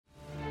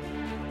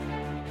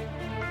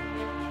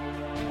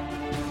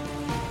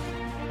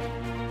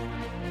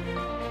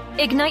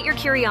Ignite your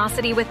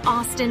curiosity with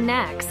Austin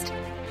Next.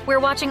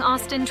 We're watching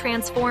Austin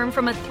transform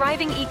from a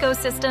thriving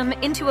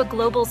ecosystem into a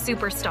global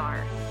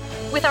superstar.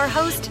 With our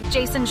host,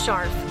 Jason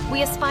Scharf,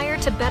 we aspire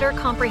to better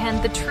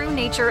comprehend the true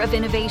nature of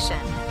innovation.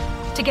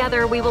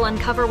 Together, we will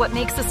uncover what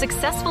makes a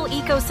successful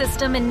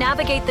ecosystem and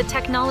navigate the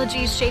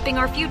technologies shaping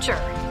our future.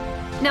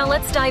 Now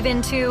let's dive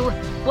into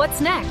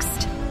what's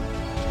next.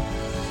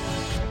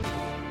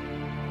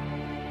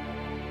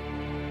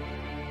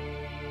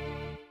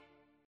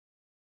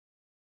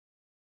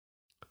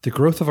 The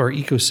growth of our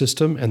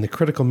ecosystem and the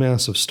critical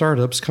mass of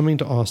startups coming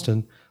to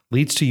Austin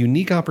leads to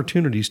unique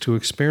opportunities to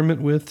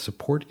experiment with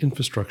support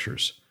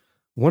infrastructures.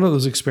 One of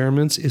those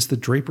experiments is the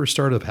Draper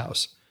Startup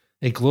House,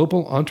 a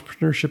global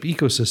entrepreneurship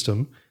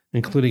ecosystem,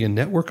 including a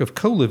network of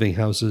co-living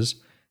houses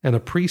and a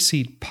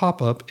pre-seed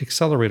pop-up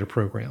accelerator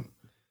program.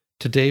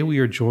 Today, we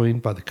are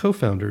joined by the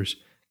co-founders,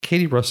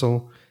 Katie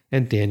Russell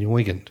and Daniel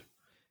Wigand.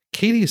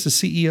 Katie is the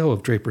CEO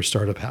of Draper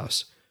Startup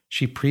House.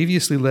 She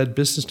previously led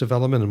business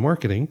development and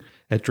marketing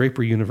at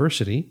Draper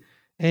University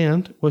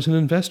and was an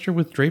investor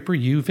with Draper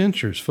U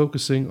Ventures,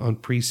 focusing on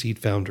pre-seed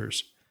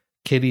founders.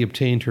 Katie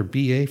obtained her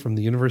BA from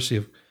the University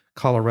of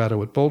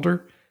Colorado at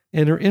Boulder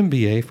and her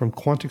MBA from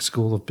Quantic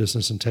School of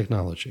Business and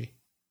Technology.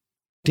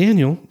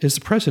 Daniel is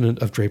the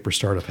president of Draper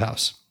Startup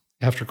House.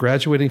 After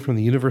graduating from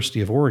the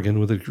University of Oregon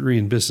with a degree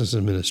in business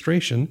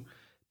administration,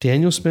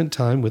 Daniel spent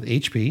time with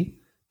HP,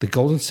 the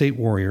Golden State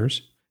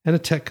Warriors, and a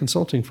tech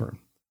consulting firm.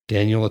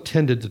 Daniel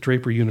attended the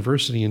Draper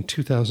University in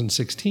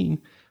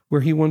 2016,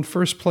 where he won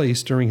first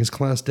place during his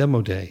class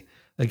demo day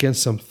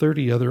against some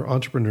 30 other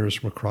entrepreneurs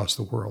from across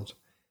the world.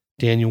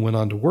 Daniel went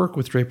on to work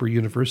with Draper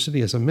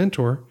University as a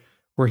mentor,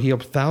 where he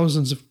helped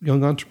thousands of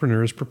young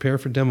entrepreneurs prepare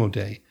for demo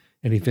day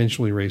and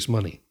eventually raise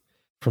money.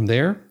 From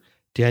there,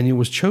 Daniel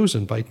was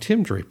chosen by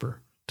Tim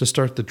Draper to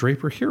start the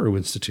Draper Hero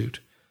Institute,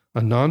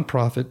 a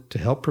nonprofit to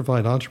help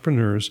provide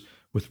entrepreneurs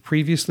with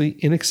previously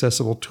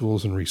inaccessible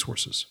tools and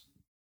resources.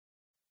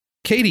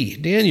 Katie,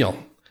 Daniel,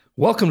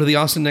 welcome to the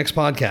Austin Next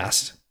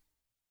podcast.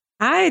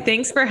 Hi,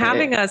 thanks for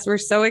having us. We're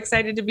so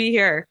excited to be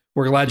here.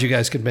 We're glad you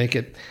guys could make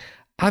it.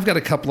 I've got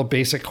a couple of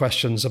basic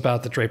questions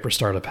about the Draper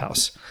Startup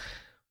House.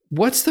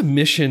 What's the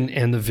mission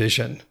and the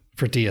vision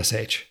for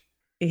DSH?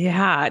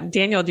 Yeah.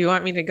 Daniel, do you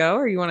want me to go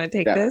or you want to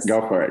take this?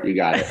 Go for it. You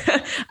got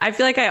it. I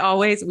feel like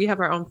we have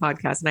our own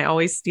podcast and I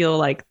always steal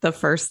like the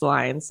first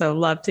line. So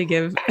love to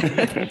give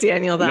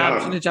Daniel the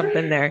option to jump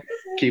in there.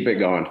 Keep it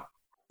going.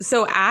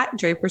 So at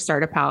Draper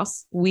Startup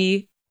House,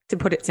 we, to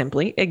put it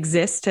simply,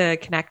 exist to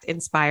connect,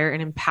 inspire,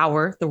 and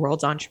empower the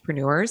world's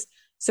entrepreneurs.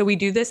 So we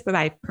do this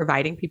by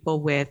providing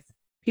people,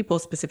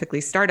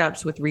 specifically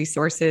startups, with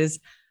resources,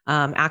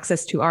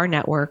 access to our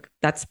network.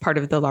 That's part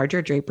of the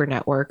larger Draper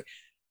network,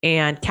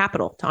 and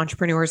capital to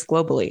entrepreneurs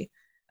globally.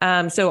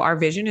 So our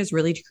vision is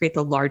really to create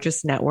the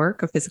largest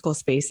network of physical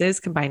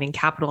spaces, combining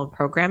capital and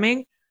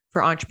programming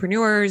for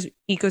entrepreneurs,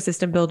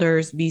 ecosystem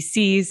builders,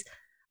 VCs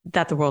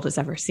that the world has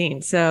ever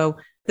seen. So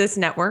this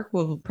network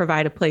will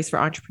provide a place for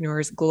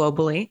entrepreneurs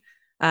globally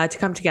to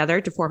come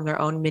together to form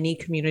their own mini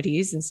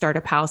communities and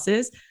startup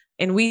houses.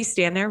 And we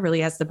stand there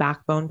really as the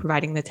backbone,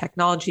 providing the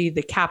technology,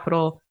 the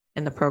capital,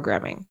 and the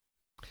programming.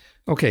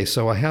 Okay,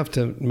 so I have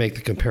to make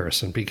the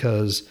comparison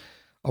because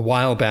a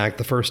while back,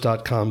 the first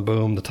 .com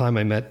boom, the time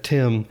I met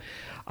Tim,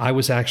 I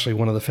was actually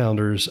one of the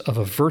founders of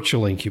a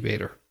virtual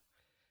incubator.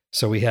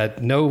 So we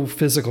had no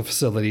physical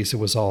facilities. It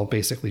was all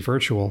basically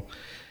virtual.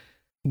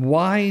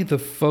 Why the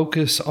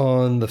focus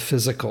on the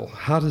physical?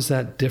 How does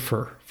that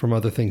differ from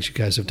other things you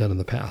guys have done in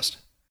the past?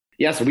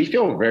 Yeah, so we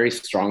feel very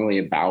strongly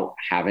about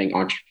having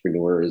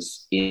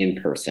entrepreneurs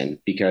in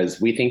person because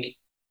we think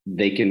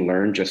they can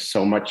learn just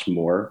so much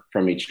more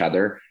from each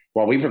other.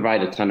 While we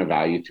provide a ton of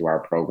value through our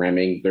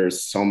programming,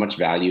 there's so much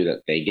value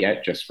that they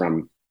get just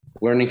from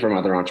learning from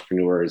other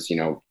entrepreneurs,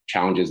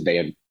 challenges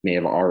they may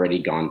have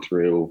already gone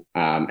through,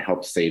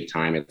 helps save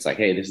time. It's like,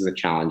 hey, this is a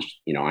challenge,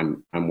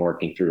 I'm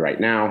working through right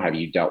now. Have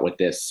you dealt with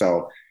this?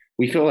 So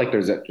we feel like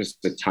there's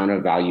just a ton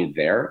of value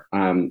there.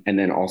 And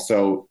then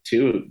also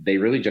too, they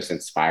really just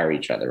inspire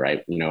each other,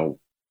 right?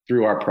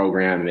 Through our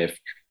program, if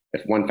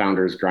one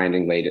founder is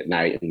grinding late at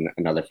night and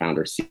another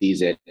founder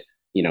sees it,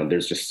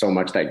 there's just so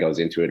much that goes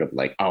into it of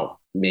like, oh,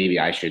 maybe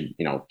I should,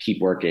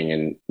 keep working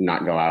and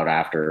not go out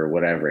after or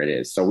whatever it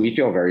is. So we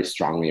feel very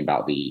strongly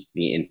about the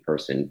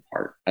in-person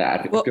part.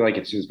 I feel like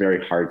it's just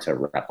very hard to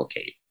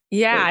replicate.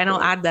 Yeah. And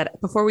I'll add that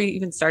before we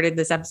even started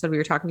this episode, we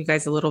were talking to you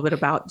guys a little bit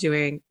about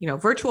doing,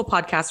 virtual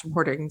podcast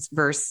recordings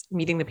versus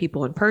meeting the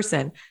people in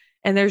person.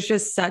 And there's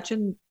just such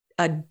an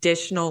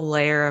additional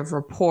layer of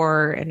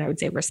rapport and I would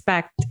say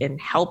respect and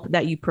help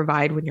that you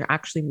provide when you're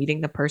actually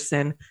meeting the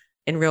person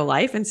in real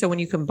life. And so when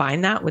you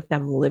combine that with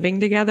them living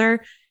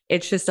together,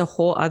 it's just a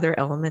whole other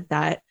element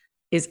that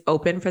is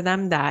open for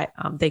them that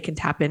they can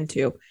tap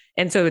into.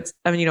 And so it's,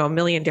 a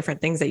million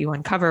different things that you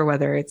uncover,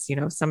 whether it's,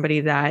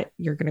 somebody that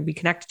you're going to be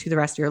connected to the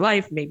rest of your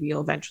life. Maybe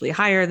you'll eventually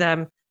hire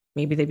them.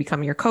 Maybe they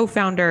become your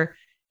co-founder.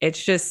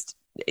 It's just,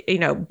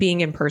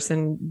 being in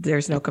person,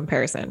 there's no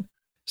comparison.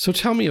 So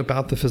tell me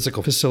about the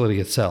physical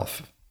facility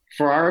itself.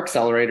 For our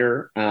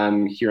accelerator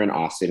here in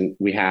Austin,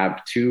 we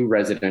have 2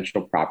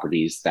 residential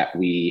properties that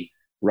we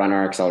run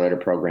our accelerator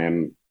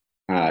program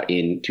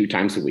in 2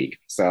 times a week.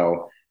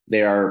 So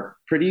they are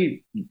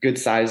pretty good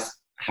sized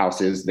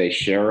houses. They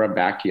share a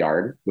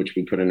backyard, which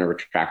we put in a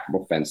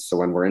retractable fence. So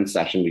when we're in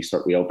session,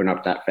 we open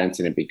up that fence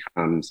and it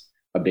becomes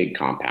a big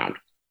compound.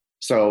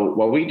 So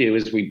what we do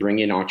is we bring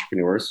in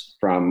entrepreneurs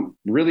from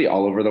really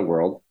all over the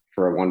world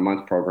for a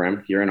 1-month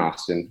program here in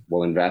Austin.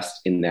 We'll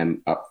invest in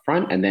them up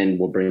front, and then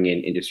we'll bring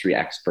in industry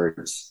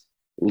experts,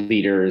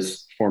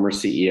 leaders, former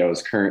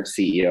CEOs, current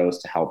CEOs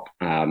to help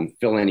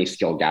fill any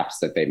skill gaps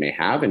that they may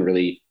have and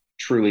really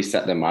truly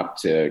set them up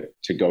to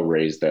go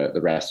raise the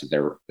rest of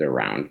their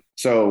round.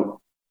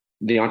 So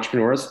the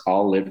entrepreneurs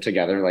all live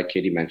together, like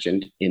Katie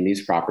mentioned, in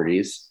these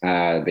properties.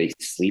 They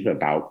sleep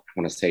about,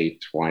 I want to say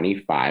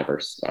 25 or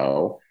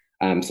so.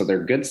 So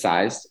they're good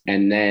sized.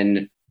 And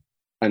then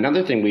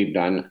another thing we've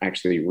done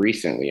actually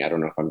recently, I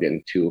don't know if I'm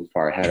getting too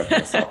far ahead of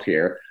myself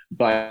here,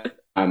 but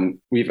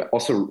we've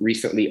also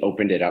recently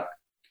opened it up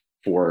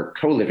for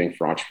co-living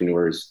for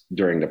entrepreneurs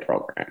during the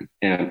program.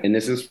 And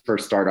this is for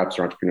startups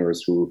or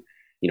entrepreneurs who,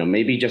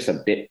 maybe just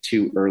a bit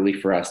too early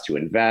for us to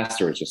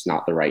invest, or it's just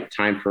not the right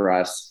time for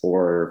us,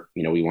 or,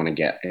 we want to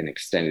get an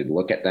extended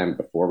look at them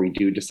before we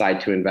do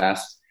decide to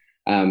invest.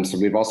 So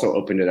we've also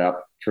opened it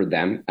up for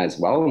them as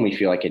well. And we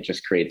feel like it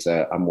just creates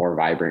a more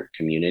vibrant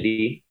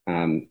community.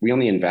 We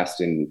only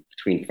invest in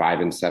between 5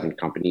 and 7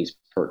 companies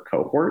per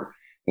cohort.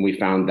 And we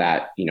found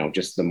that,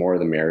 just the more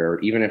the merrier.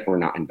 Even if we're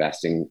not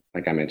investing,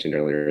 like I mentioned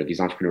earlier,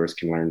 these entrepreneurs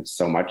can learn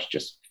so much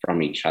just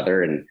from each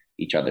other and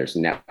each other's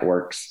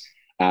networks.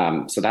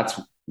 So that's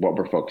what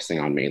we're focusing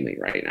on mainly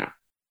right now.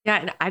 Yeah.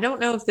 And I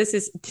don't know if this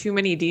is too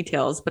many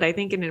details, but I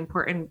think an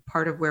important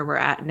part of where we're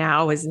at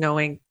now is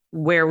knowing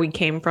where we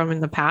came from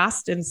in the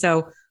past. And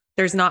so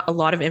there's not a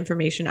lot of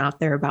information out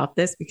there about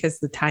this because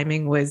the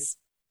timing was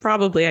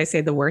probably, I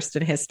say, the worst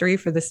in history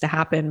for this to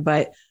happen.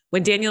 But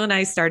when Daniel and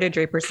I started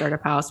Draper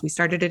Startup House, we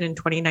started it in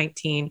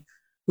 2019.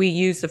 We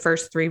used the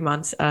first 3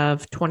 months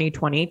of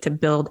 2020 to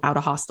build out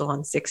a hostel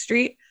on 6th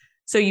Street.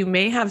 So you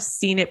may have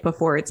seen it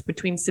before. It's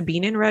between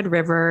Sabine and Red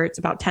River. It's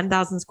about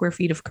 10,000 square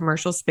feet of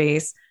commercial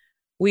space.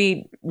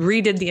 We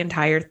redid the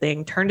entire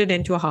thing, turned it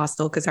into a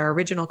hostel because our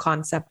original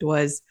concept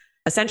was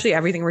essentially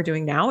everything we're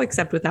doing now,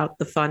 except without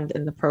the fund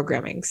and the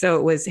programming. So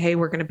it was, hey,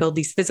 we're going to build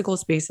these physical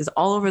spaces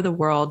all over the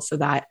world so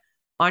that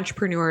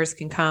entrepreneurs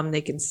can come,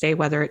 they can stay,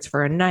 whether it's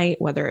for a night,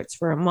 whether it's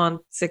for a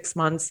month, 6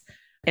 months,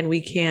 and we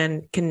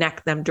can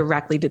connect them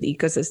directly to the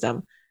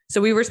ecosystem.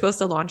 So we were supposed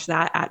to launch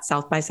that at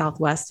South by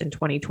Southwest in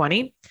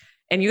 2020.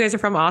 And you guys are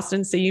from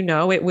Austin, so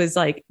it was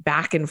like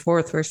back and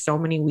forth for so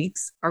many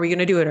weeks. Are we going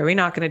to do it? Are we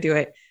not going to do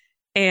it?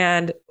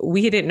 And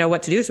we didn't know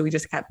what to do. So we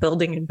just kept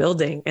building and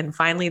building. And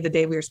finally, the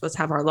day we were supposed to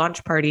have our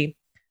launch party,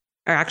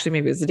 or actually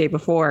maybe it was the day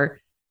before,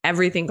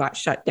 everything got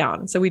shut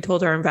down. So we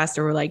told our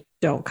investor, we're like,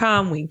 don't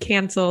come. We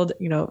canceled.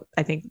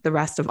 I think the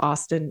rest of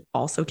Austin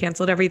also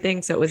canceled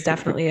everything. So it was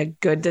definitely a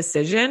good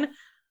decision.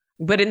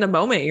 But in the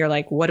moment, you're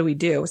like, what do we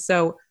do?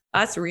 So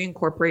us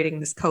reincorporating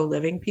this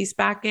co-living piece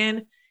back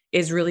in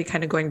is really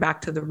kind of going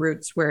back to the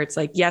roots where it's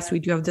like, yes, we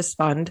do have this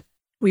fund.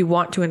 We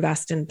want to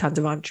invest in tons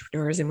of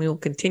entrepreneurs and we will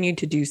continue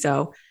to do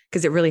so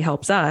because it really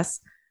helps us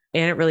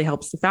and it really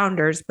helps the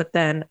founders. But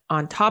then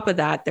on top of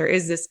that, there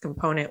is this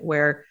component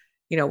where,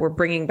 we're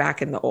bringing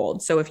back in the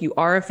old. So if you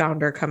are a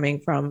founder coming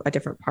from a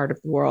different part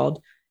of the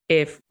world,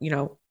 if,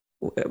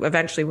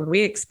 eventually when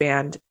we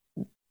expand,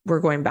 we're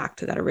going back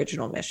to that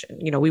original mission.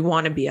 We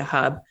want to be a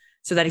hub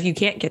so that if you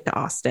can't get to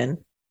Austin,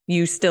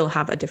 you still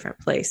have a different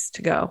place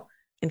to go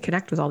and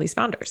connect with all these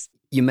founders.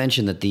 You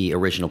mentioned that the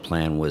original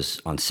plan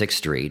was on 6th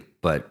Street,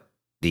 but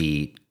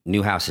the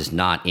new house is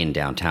not in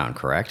downtown,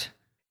 correct?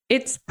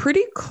 It's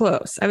pretty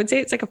close. I would say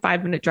it's like a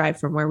 5-minute drive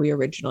from where we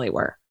originally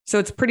were. So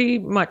it's pretty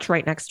much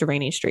right next to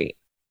Rainey Street.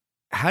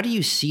 How do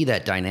you see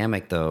that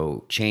dynamic,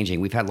 though, changing?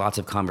 We've had lots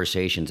of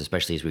conversations,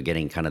 especially as we're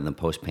getting kind of the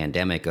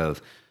post-pandemic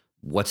of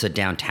what's a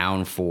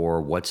downtown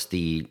for, what's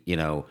the,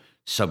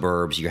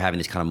 suburbs, you're having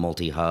this kind of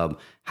multi-hub.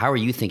 How are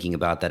you thinking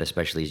about that,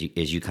 especially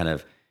as you kind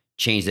of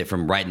changed it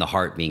from right in the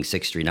heart being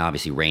 6th Street? Now,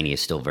 obviously, Rainey is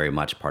still very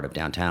much part of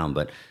downtown,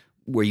 but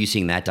were you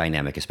seeing that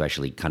dynamic,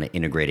 especially kind of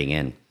integrating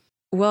in?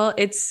 Well,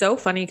 it's so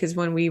funny because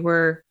when we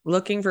were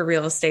looking for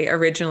real estate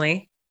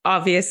originally,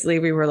 obviously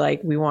we were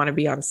like, we want to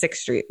be on 6th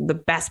Street, the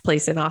best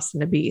place in Austin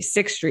to be,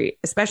 6th Street,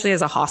 especially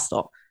as a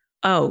hostel.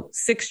 Oh,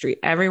 6th Street,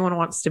 everyone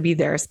wants to be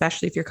there,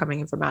 especially if you're coming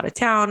in from out of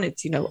town.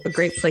 It's, a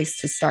great place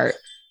to start.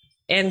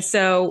 And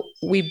so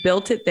we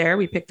built it there.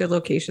 We picked a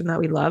location that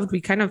we loved. We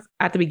kind of,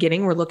 at the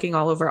beginning, we're looking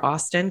all over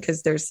Austin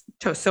because there's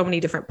so many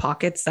different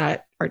pockets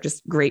that are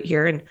just great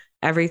here and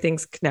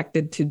everything's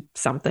connected to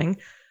something.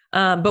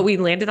 But we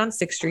landed on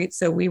 6th Street.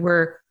 So we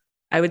were,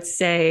 I would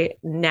say,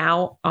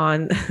 now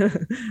on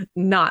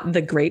not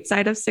the great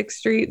side of 6th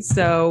Street.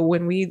 So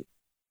when we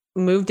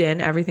moved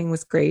in, everything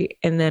was great.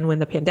 And then when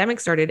the pandemic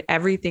started,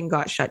 everything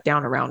got shut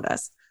down around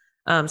us.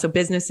 So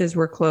businesses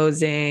were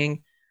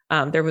closing.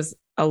 There was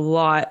a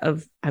lot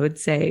of, I would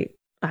say,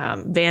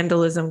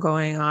 vandalism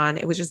going on.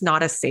 It was just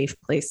not a safe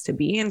place to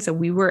be. And so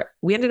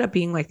we ended up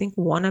being, I think,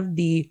 one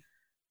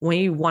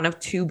of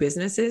two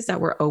businesses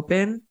that were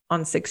open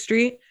on 6th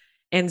Street.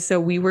 And so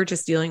we were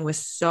just dealing with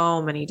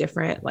so many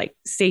different like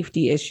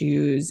safety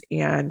issues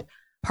and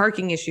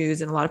parking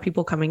issues. And a lot of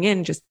people coming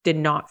in just did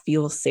not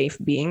feel safe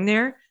being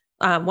there.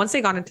 Once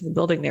they got into the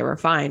building, they were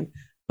fine,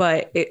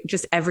 but it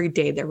just every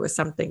day there was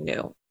something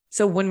new.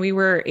 So when we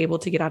were able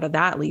to get out of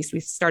that lease, we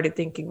started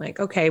thinking like,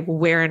 okay, well,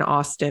 where in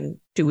Austin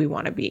do we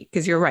want to be?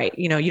 Because you're right.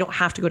 You don't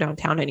have to go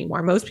downtown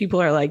anymore. Most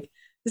people are like,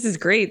 this is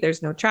great.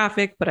 There's no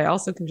traffic, but I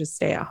also can just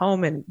stay at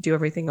home and do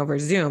everything over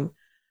Zoom.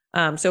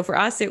 So for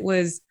us, it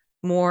was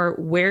more,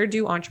 where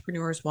do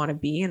entrepreneurs want to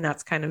be? And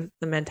that's kind of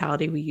the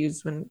mentality we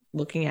use when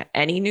looking at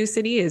any new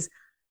city is,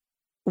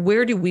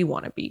 where do we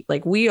want to be?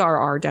 Like, we are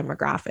our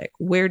demographic.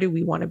 Where do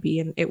we want to be?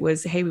 And it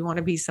was, hey, we want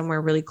to be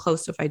somewhere really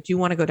close. So if I do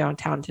want to go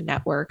downtown to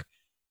network,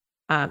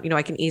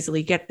 I can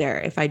easily get there.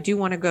 If I do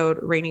want to go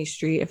to Rainey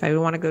Street, if I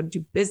want to go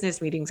do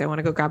business meetings, I want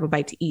to go grab a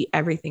bite to eat,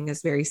 everything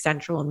is very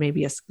central and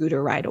maybe a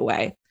scooter ride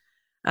away.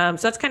 So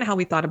that's kind of how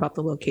we thought about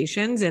the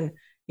locations. And,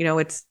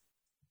 it's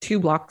 2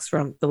 blocks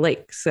from the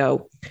lake.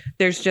 So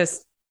there's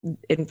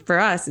and for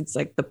us, it's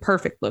like the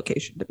perfect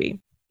location to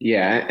be.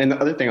 Yeah. And the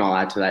other thing I'll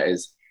add to that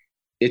is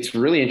it's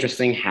really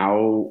interesting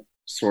how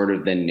sort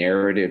of the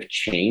narrative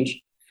changed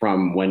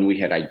from when we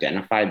had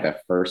identified the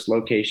first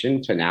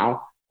location to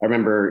now. I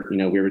remember,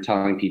 we were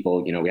telling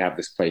people, we have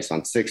this place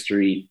on 6th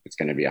Street. It's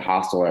going to be a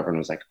hostel. Everyone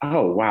was like,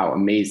 oh, wow,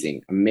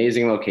 amazing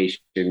location.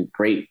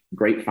 Great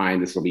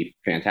find. This will be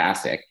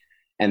fantastic.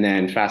 And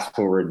then fast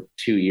forward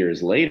 2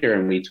 years later,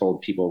 and we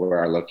told people where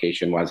our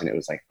location was, and it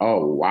was like,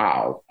 oh,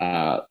 wow,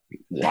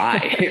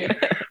 why?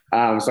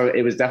 So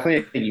it was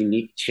definitely a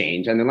unique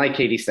change. And then like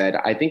Katie said,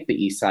 I think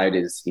the East Side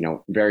is,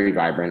 very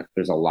vibrant.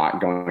 There's a lot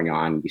going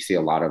on. We see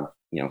a lot of,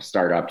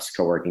 startups,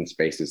 co-working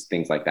spaces,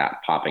 things like that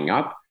popping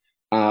up.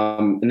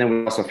 And then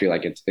we also feel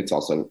like it's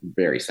also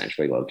very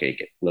centrally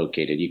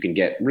located. You can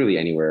get really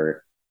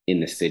anywhere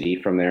in the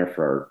city from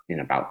there in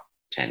about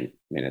 10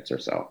 minutes or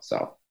so.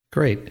 So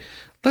great.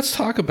 Let's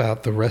talk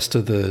about the rest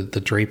of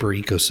the Draper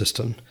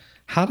ecosystem.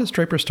 How does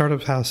Draper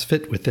Startup House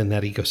fit within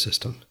that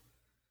ecosystem?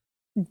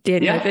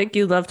 Danny, yeah. I think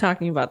you love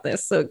talking about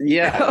this. So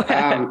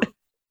yeah.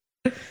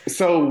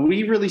 So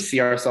we really see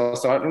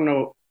ourselves. So I don't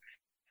know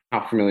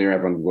how familiar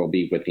everyone will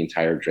be with the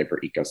entire Draper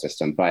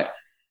ecosystem, but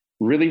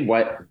really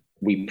what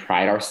we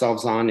pride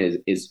ourselves on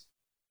is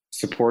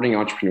supporting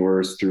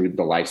entrepreneurs through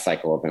the life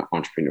cycle of an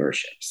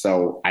entrepreneurship.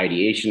 So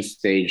ideation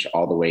stage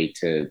all the way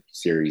to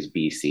Series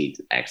B, C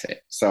to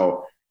exit.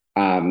 So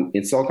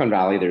in Silicon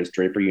Valley, there's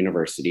Draper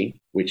University,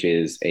 which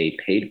is a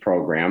paid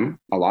program.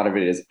 A lot of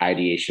it is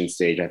ideation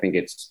stage. I think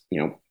it's,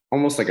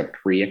 almost like a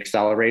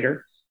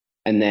pre-accelerator.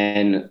 And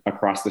then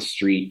across the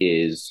street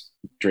is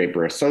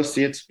Draper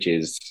Associates, which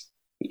is,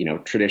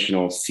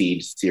 traditional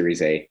seed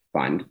Series A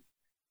fund.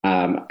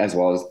 As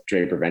well as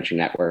Draper Venture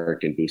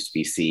Network and Boost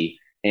VC.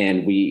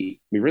 And we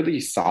really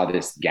saw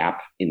this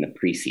gap in the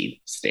pre-seed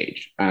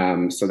stage.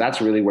 So that's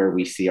really where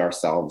we see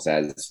ourselves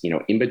as,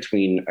 in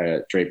between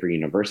Draper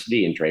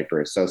University and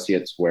Draper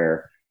Associates,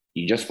 where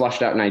you just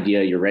flushed out an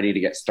idea, you're ready to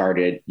get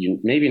started. You're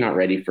maybe not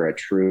ready for a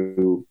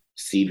true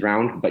seed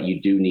round, but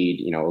you do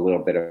need, a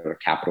little bit of a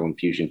capital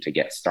infusion to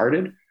get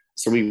started.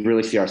 So we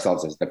really see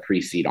ourselves as the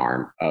pre-seed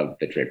arm of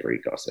the Draper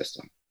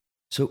ecosystem.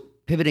 So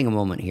pivoting a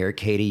moment here,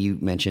 Katie, you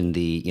mentioned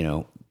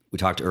we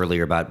talked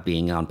earlier about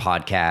being on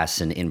podcasts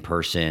and in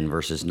person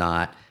versus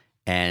not.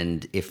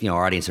 And if,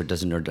 our audience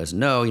doesn't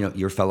know,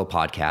 your fellow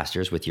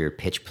podcasters with your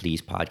Pitch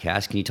Please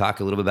podcast, can you talk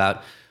a little bit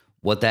about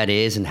what that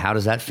is and how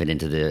does that fit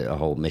into the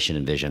whole mission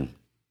and vision?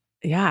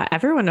 Yeah,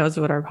 everyone knows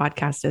what our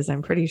podcast is,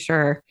 I'm pretty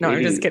sure. No,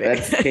 I'm just kidding.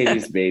 That's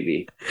Katie's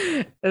baby.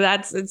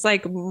 It's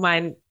like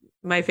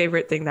my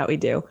favorite thing that we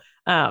do.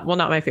 Well,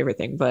 not my favorite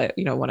thing, but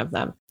one of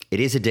them. It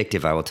is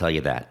addictive, I will tell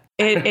you that.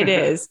 It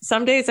is.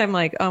 Some days I'm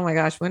like, oh my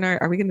gosh, when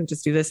are we going to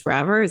just do this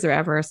forever? Is there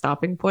ever a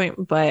stopping point?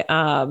 But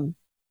I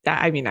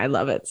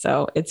love it.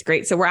 So it's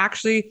great. So we're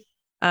actually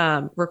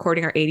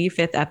recording our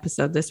 85th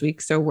episode this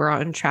week. So we're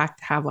on track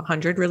to have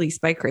 100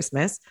 released by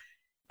Christmas.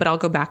 But I'll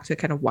go back to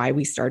kind of why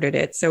we started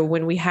it. So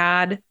when we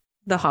had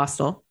the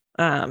hostel,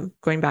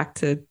 going back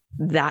to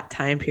that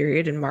time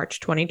period in March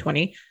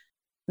 2020,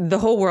 the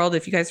whole world,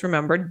 if you guys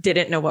remember,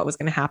 didn't know what was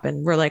going to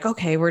happen. We're like,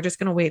 okay, we're just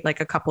going to wait like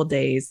a couple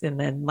days and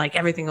then like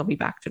everything will be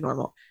back to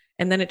normal.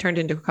 And then it turned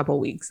into a couple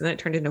weeks and then it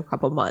turned into a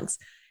couple months.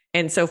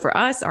 And so for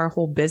us, our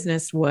whole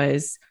business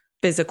was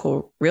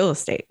physical real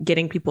estate,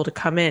 getting people to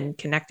come in,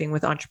 connecting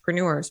with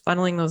entrepreneurs,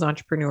 funneling those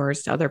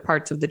entrepreneurs to other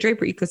parts of the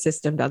Draper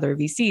ecosystem, to other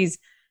VCs.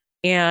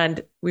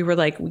 And we were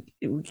like,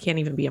 we can't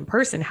even be in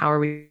person. How are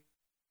we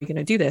going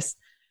to do this?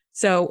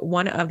 So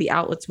one of the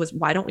outlets was,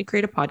 why don't we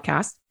create a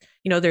podcast?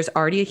 There's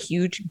already a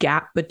huge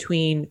gap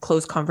between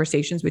closed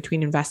conversations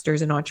between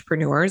investors and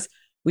entrepreneurs.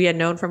 We had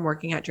known from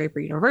working at Draper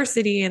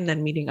University and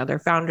then meeting other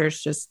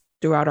founders just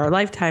throughout our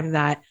lifetime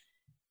that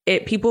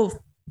people,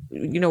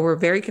 were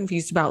very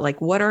confused about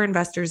like, what are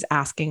investors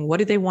asking? What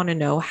do they want to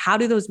know? How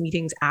do those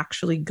meetings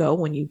actually go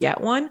when you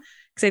get one?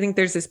 Because I think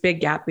there's this big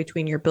gap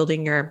between you're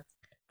building your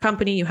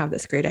company, you have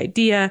this great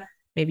idea,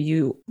 maybe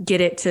you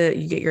get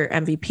your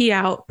MVP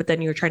out, but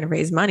then you're trying to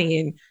raise money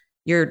and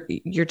you're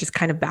just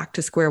kind of back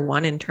to square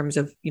one in terms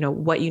of,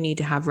 what you need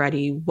to have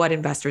ready, what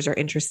investors are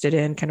interested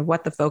in, kind of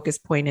what the focus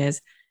point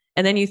is.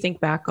 And then you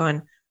think back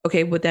on,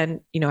 okay, but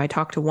then, I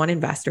talk to one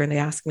investor and they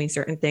ask me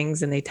certain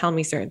things and they tell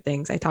me certain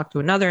things. I talk to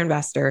another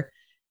investor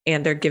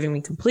and they're giving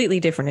me completely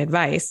different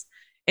advice.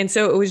 And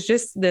so it was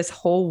just this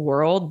whole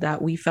world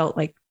that we felt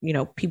like,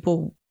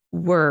 people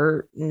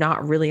were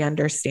not really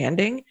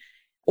understanding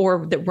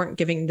or that weren't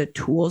giving the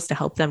tools to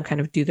help them kind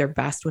of do their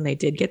best when they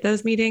did get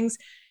those meetings.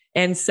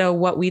 And so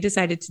what we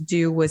decided to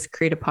do was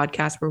create a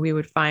podcast where we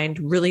would find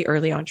really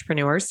early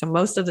entrepreneurs. So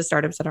most of the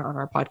startups that are on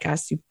our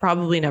podcast, you've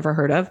probably never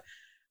heard of.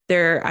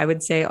 They're, I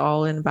would say,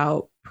 all in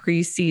about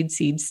pre-seed,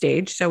 seed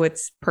stage. So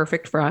it's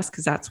perfect for us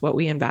because that's what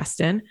we invest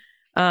in.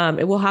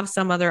 It will have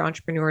some other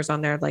entrepreneurs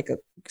on there, like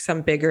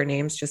some bigger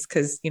names, just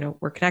because,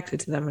 we're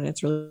connected to them and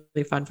it's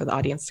really fun for the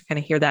audience to kind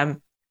of hear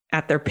them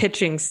at their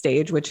pitching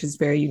stage, which is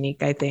very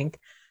unique, I think.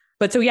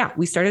 But so, yeah,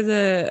 we started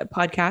the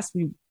podcast.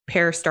 We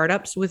pair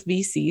startups with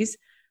VCs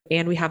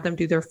and we have them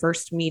do their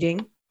first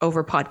meeting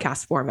over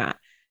podcast format.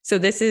 So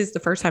this is the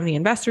first time the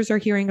investors are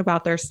hearing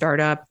about their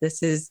startup.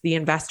 This is the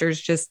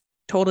investors just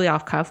totally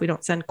off cuff. We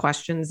don't send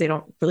questions. They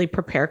don't really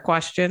prepare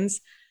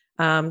questions,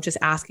 just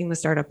asking the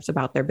startups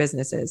about their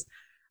businesses.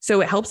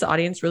 So it helps the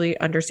audience really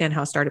understand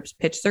how startups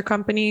pitch their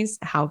companies,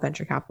 how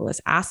venture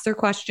capitalists ask their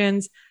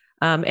questions.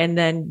 And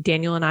then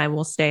Daniel and I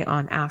will stay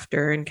on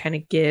after and kind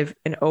of give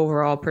an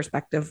overall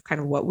perspective, kind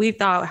of what we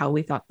thought, how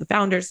we thought the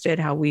founders did,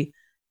 how we,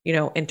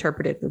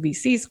 interpreted the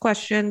VC's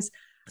questions.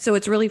 So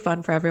it's really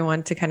fun for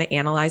everyone to kind of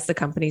analyze the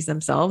companies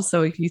themselves.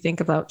 So if you think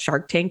about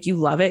Shark Tank, you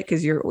love it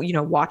because you're,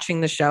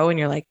 watching the show and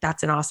you're like,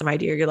 that's an awesome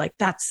idea. You're like,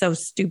 that's so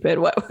stupid.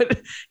 What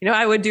would,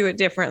 I would do it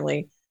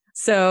differently.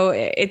 So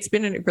it's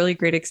been a really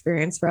great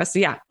experience for us. So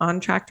yeah, on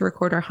track to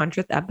record our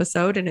 100th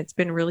episode. And it's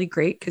been really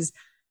great because,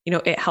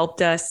 it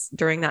helped us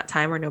during that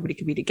time where nobody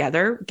could be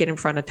together, get in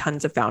front of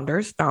tons of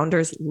founders.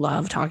 Founders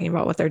love talking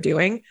about what they're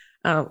doing.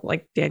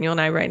 Like Daniel and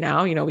I right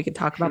now, we could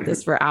talk about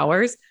this for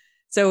hours.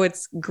 So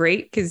it's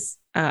great because,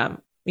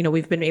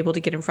 we've been able to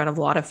get in front of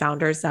a lot of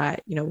founders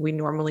that, we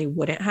normally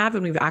wouldn't have.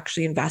 And we've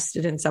actually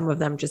invested in some of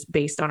them just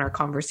based on our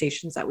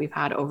conversations that we've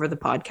had over the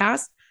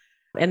podcast.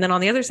 And then on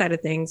the other side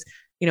of things,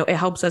 it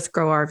helps us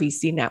grow our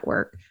VC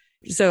network.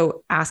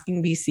 So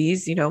asking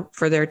VCs,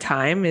 for their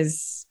time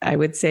is, I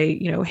would say,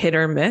 hit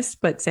or miss,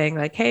 but saying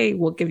like, hey,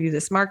 we'll give you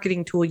this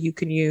marketing tool you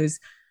can use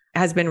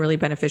has been really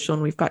beneficial.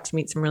 And we've got to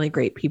meet some really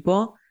great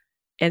people.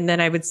 And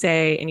then I would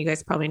say, and you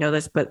guys probably know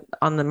this, but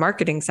on the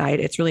marketing side,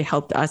 it's really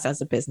helped us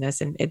as a business.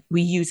 And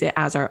we use it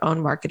as our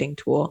own marketing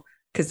tool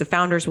because the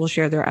founders will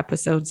share their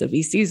episodes, the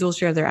VCs will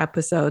share their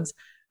episodes.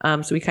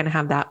 So we kind of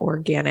have that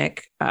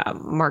organic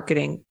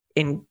marketing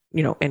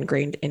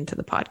ingrained into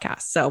the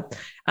podcast. So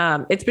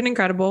it's been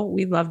incredible.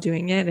 We love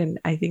doing it. And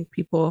I think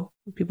people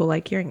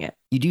like hearing it.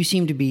 You do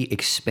seem to be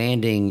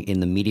expanding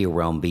in the media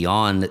realm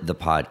beyond the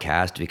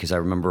podcast, because I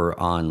remember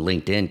on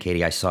LinkedIn,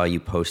 Katie, I saw you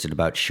posted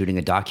about shooting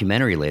a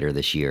documentary later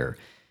this year.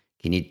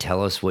 Can you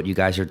tell us what you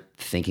guys are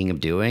thinking of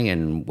doing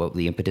and what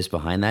the impetus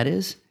behind that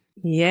is?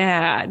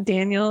 Yeah,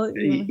 Daniel.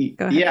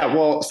 Go ahead. Yeah,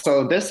 well,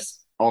 so this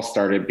all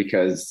started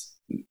because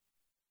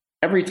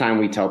every time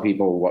we tell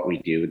people what we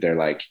do, they're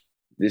like,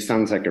 this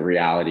sounds like a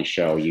reality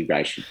show. You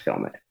guys should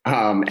film it.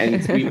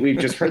 And we've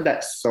just heard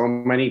that so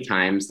many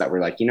times that we're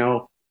like,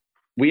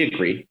 we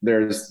agree.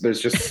 There's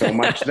just so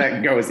much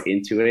that goes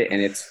into it.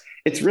 And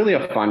it's really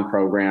a fun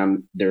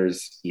program.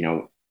 There's,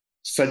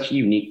 such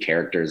unique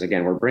characters.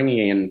 Again, we're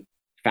bringing in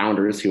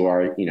founders who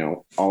are,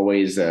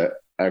 always a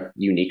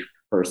unique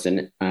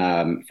person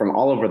from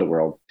all over the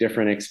world,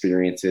 different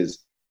experiences.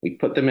 We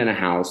put them in a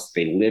house.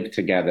 They live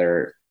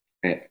together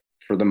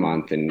for the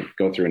month and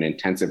go through an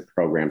intensive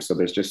program. So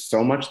there's just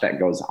so much that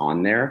goes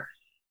on there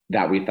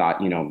that we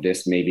thought,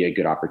 this may be a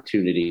good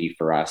opportunity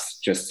for us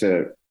just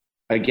to,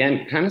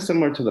 again, kind of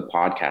similar to the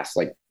podcast,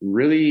 like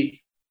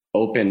really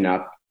open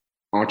up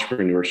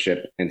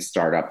entrepreneurship and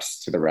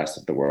startups to the rest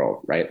of the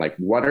world, right? Like,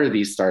 what are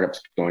these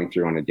startups going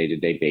through on a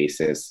day-to-day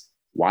basis?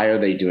 Why are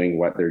they doing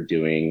what they're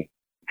doing?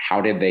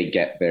 How did they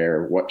get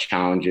there? What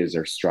challenges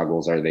or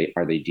struggles are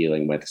they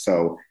dealing with?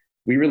 So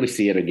we really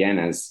see it again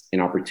as an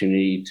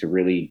opportunity to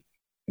really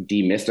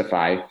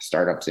demystify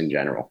startups in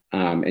general,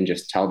 and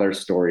just tell their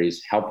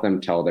stories, help them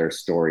tell their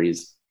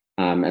stories,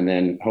 and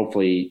then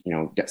hopefully,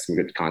 get some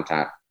good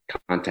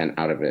content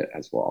out of it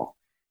as well.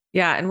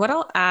 Yeah. And what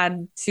I'll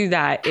add to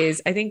that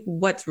is I think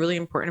what's really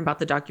important about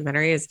the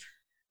documentary is,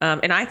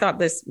 and I thought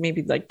this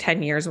maybe like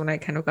 10 years when I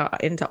kind of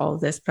got into all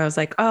of this, but I was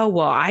like, oh,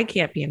 well, I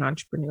can't be an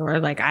entrepreneur.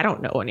 Like, I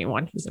don't know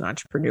anyone who's an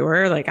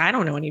entrepreneur. Like, I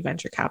don't know any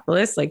venture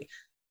capitalists. Like,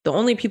 the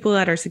only people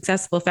that are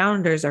successful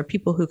founders are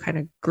people who kind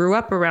of grew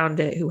up around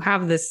it, who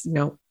have this,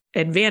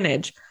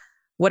 advantage,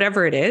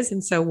 whatever it is.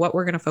 And so what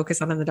we're going to focus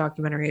on in the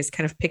documentary is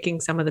kind of picking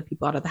some of the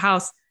people out of the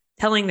house,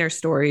 telling their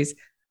stories,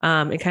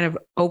 and kind of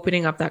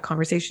opening up that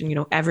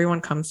conversation.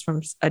 Everyone comes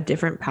from a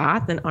different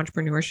path, and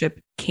entrepreneurship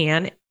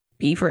can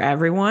be for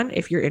everyone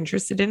if you're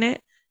interested in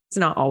it. It's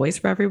not always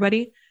for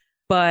everybody,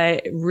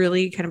 but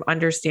really kind of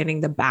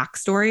understanding the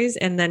backstories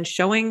and then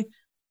showing,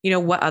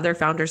 what other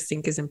founders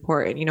think is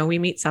important. We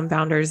meet some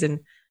founders and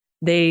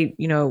they,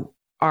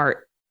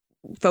 are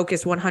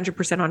focused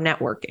 100% on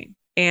networking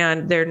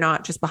and they're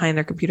not just behind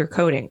their computer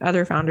coding.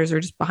 Other founders are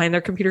just behind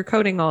their computer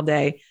coding all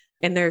day.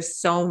 And there's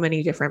so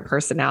many different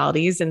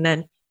personalities. And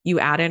then you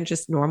add in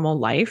just normal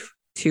life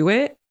to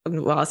it.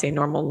 Well, I'll say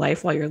normal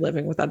life while you're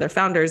living with other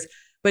founders,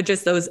 but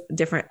just those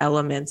different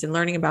elements and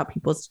learning about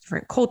people's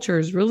different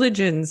cultures,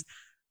 religions,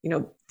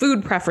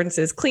 food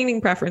preferences,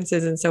 cleaning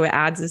preferences. And so it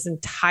adds this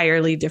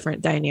entirely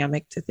different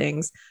dynamic to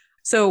things.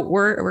 So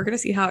we're going to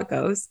see how it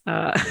goes.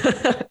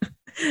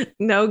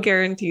 No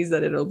guarantees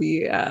that it'll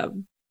be,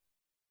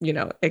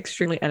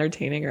 extremely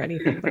entertaining or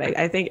anything, but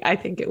I think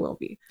it will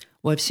be.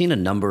 Well, I've seen a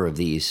number of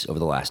these over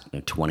the last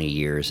 20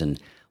 years. And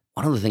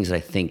one of the things that I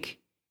think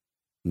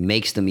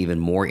makes them even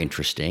more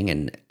interesting,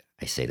 and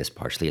I say this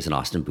partially as an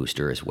Austin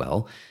booster as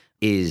well,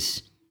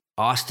 is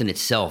Austin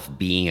itself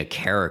being a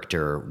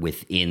character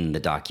within the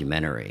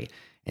documentary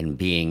and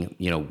being,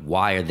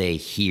 why are they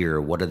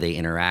here? What are they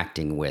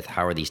interacting with?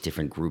 How are these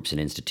different groups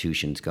and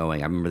institutions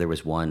going? I remember there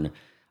was one,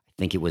 I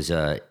think it was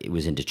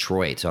in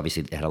Detroit. So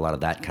obviously it had a lot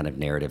of that kind of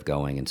narrative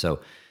going. And so,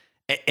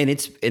 and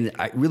it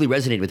really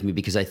resonated with me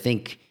because I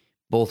think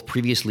both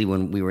previously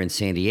when we were in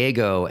San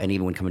Diego and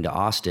even when coming to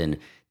Austin,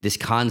 this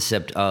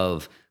concept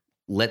of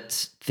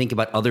let's think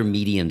about other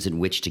mediums in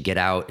which to get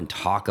out and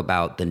talk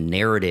about the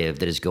narrative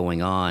that is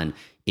going on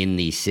in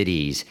these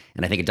cities.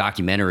 And I think a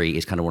documentary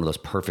is kind of one of those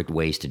perfect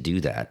ways to do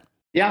that.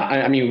 Yeah,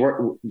 I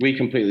mean, we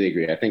completely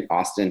agree. I think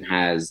Austin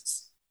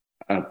has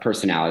a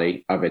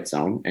personality of its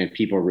own and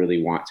people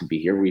really want to be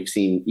here. We've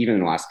seen, even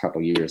in the last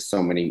couple of years,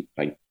 so many,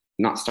 like,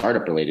 not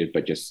startup related,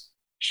 but just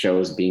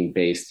shows being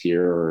based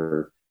here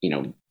or,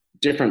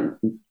 different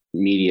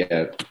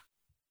media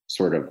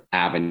sort of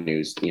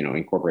avenues,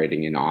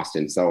 incorporating in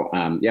Austin. So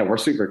we're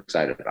super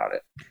excited about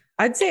it.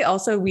 I'd say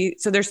also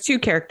so there's two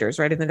characters,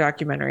 right, in the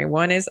documentary.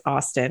 One is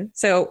Austin.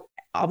 So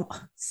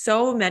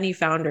many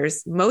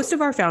founders, most of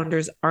our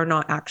founders are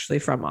not actually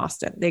from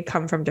Austin. They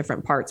come from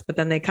different parts, but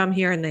then they come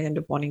here and they end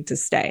up wanting to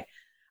stay.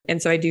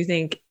 And so I do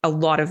think a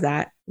lot of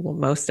that, well,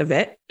 most of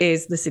it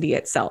is the city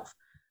itself.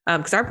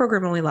 Because our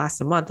program only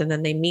lasts a month and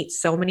then they meet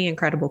so many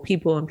incredible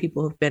people and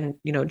people who've been,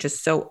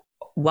 just so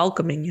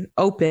welcoming and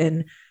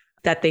open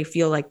that they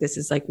feel like this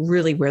is like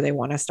really where they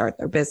want to start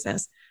their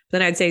business.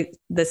 Then I'd say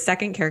the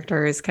second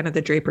character is kind of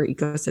the Draper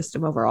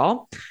ecosystem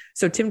overall.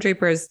 So Tim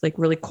Draper has like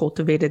really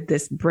cultivated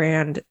this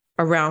brand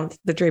around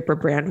the Draper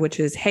brand,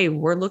 which is, hey,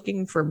 we're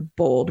looking for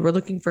bold. We're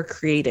looking for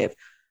creative.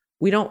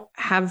 We don't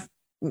have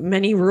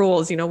many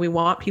rules. We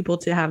want people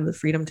to have the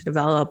freedom to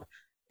develop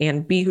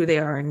and be who they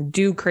are and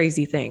do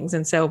crazy things.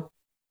 And so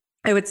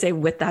I would say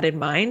with that in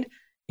mind,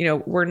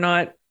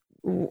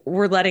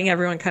 we're letting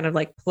everyone kind of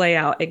like play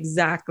out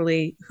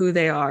exactly who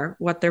they are,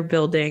 what they're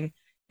building,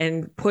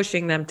 and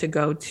pushing them to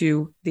go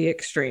to the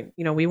extreme.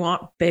 We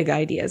want big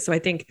ideas. So I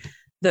think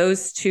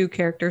those two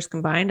characters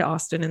combined,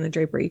 Austin and the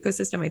Draper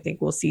ecosystem, I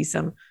think we'll see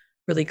some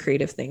really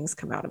creative things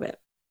come out of it.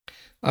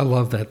 I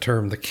love that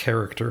term, the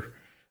character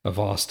of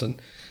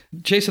Austin.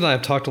 Jason and I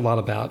have talked a lot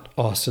about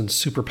Austin's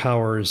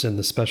superpowers and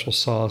the special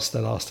sauce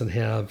that Austin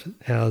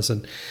has.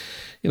 And,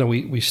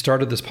 we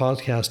started this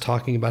podcast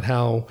talking about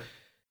how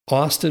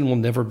Austin will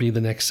never be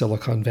the next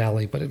Silicon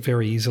Valley, but it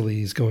very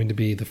easily is going to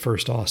be the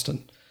first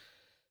Austin.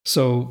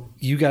 So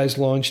you guys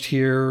launched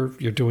here,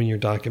 you're doing your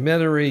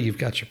documentary, you've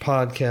got your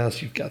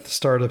podcast, you've got the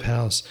startup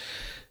house,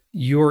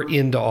 you're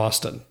into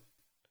Austin.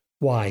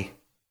 Why?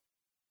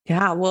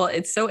 Yeah, well,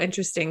 it's so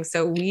interesting.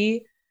 So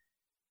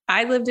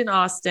I lived in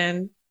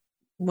Austin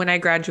when I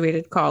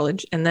graduated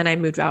college and then I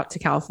moved out to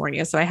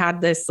California. So I had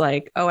this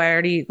I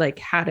already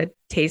had a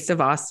taste of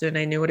Austin.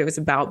 I knew what it was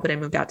about, but I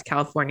moved out to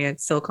California,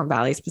 Silicon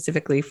Valley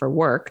specifically for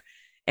work.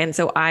 And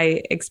so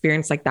I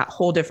experienced that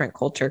whole different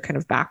culture kind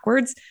of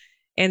backwards.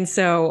 And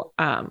so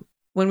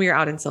when we were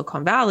out in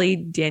Silicon Valley,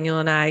 Daniel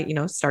and I,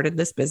 started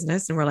this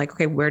business and we're like,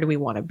 okay, where do we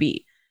want to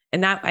be?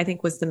 And that I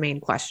think was the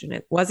main question.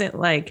 It wasn't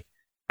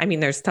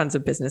there's tons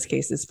of business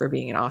cases for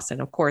being in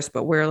Austin, of course,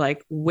 but we're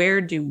like, where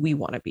do we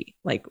want to be?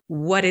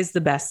 What is the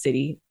best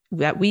city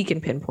that we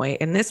can pinpoint?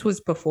 And this was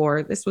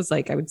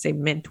I would say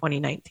mid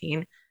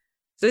 2019.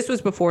 So this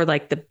was before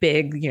the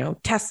big,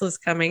 Tesla's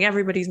coming,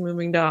 everybody's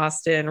moving to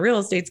Austin, real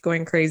estate's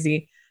going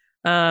crazy.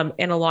 And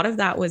a lot of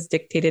that was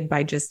dictated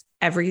by just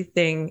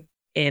everything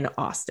in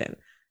Austin.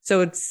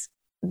 So it's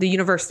the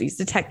universities,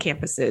 the tech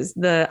campuses,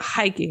 the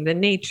hiking, the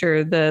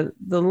nature, the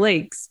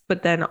lakes,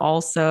 but then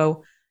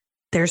also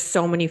there's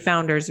so many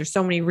founders, there's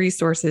so many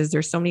resources,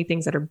 there's so many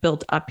things that are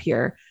built up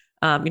here.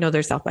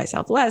 There's South by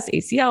Southwest,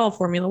 ACL,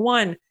 Formula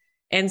One.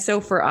 And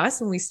so for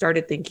us, when we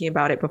started thinking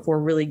about it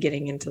before really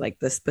getting into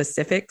the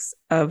specifics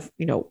of,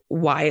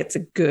 why it's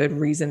a good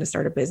reason to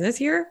start a business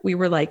here, we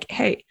were like,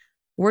 hey,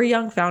 we're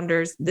young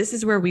founders. This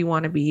is where we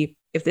want to be.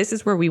 If this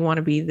is where we want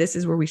to be, this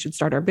is where we should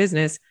start our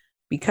business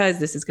because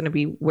this is going to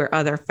be where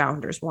other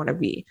founders want to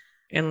be.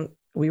 And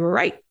we were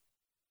right.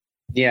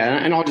 Yeah,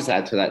 and I'll just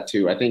add to that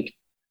too. I think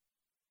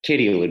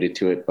Katie alluded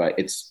to it, but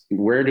it's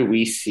where do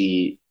we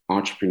see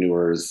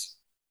entrepreneurs,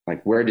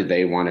 like where do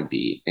they want to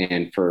be?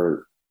 And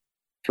for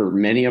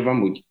many of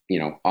them,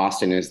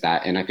 Austin is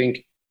that. And I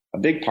think a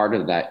big part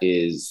of that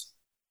is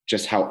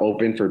just how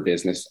open for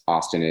business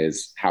Austin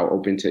is, how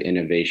open to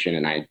innovation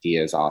and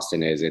ideas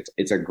Austin is.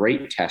 It's a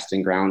great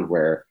testing ground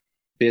where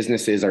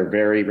businesses are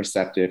very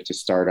receptive to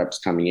startups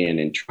coming in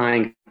and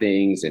trying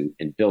things and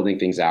building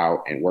things out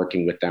and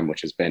working with them,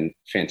 which has been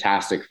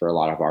fantastic for a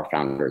lot of our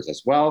founders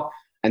as well.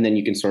 And then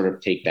you can sort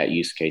of take that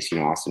use case.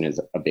 Austin is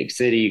a big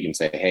city. You can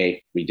say,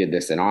 hey, we did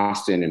this in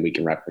Austin and we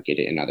can replicate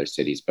it in other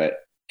cities. But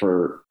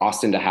for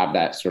Austin to have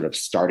that sort of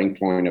starting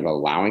point of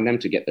allowing them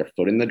to get their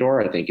foot in the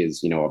door, I think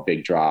is, a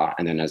big draw.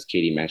 And then as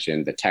Katie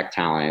mentioned, the tech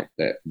talent,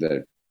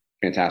 the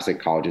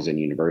fantastic colleges and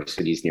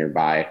universities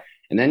nearby,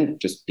 and then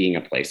just being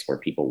a place where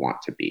people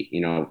want to be.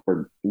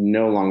 We're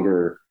no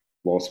longer,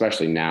 well,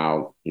 especially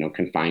now,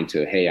 confined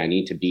to, hey, I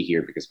need to be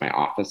here because my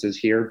office is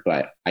here,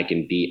 but I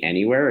can be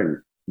anywhere, and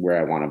where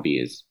I want to be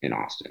is in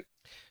Austin.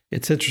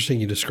 It's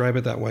interesting you describe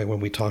it that way. When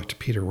we talked to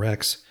Peter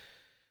Rex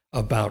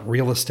about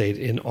real estate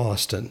in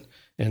Austin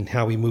and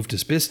how he moved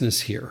his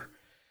business here,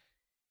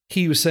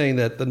 he was saying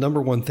that the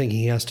number one thing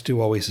he has to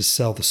do always is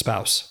sell the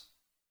spouse.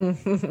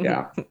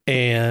 Yeah.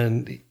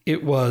 And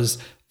it was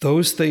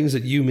those things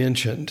that you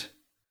mentioned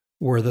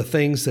were the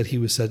things that he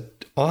was said,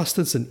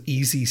 Austin's an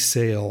easy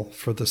sale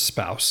for the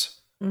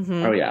spouse.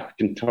 Mm-hmm. Oh yeah, I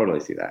can totally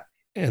see that.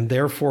 And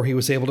therefore he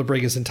was able to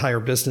bring his entire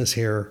business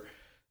here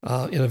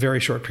in a very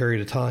short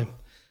period of time.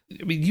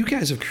 I mean, you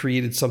guys have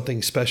created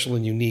something special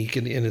and unique,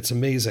 and it's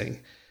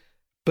amazing.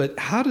 But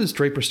how does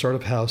Draper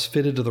Startup House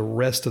fit into the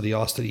rest of the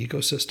Austin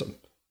ecosystem?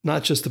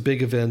 Not just the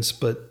big events,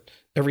 but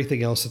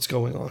everything else that's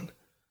going on.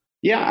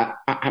 Yeah,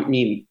 I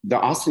mean, the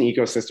Austin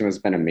ecosystem has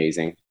been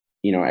amazing.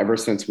 Ever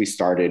since we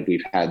started,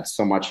 we've had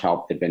so much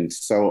help. They've been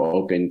so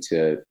open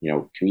to,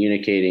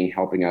 communicating,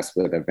 helping us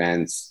with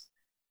events,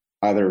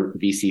 other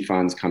VC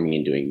funds coming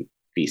and doing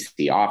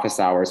VC office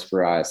hours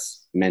for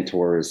us,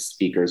 mentors,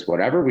 speakers,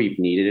 whatever we've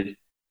needed.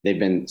 They've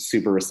been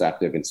super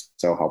receptive and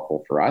so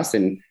helpful for us.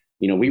 And,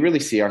 we really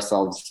see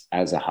ourselves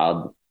as a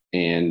hub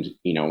and,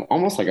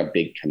 almost like a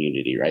big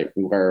community, right?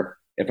 Where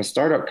if a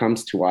startup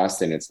comes to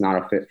us and it's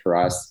not a fit for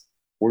us,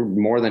 we're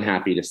more than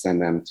happy to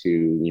send them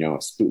to,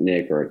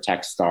 Sputnik or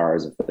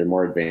Techstars. If they're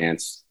more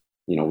advanced,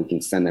 we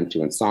can send them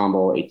to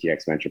Ensemble,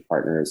 ATX Venture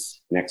Partners,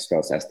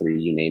 Nextcoast,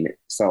 S3, you name it.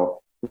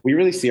 So we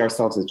really see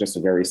ourselves as just a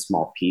very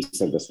small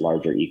piece of this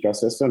larger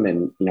ecosystem.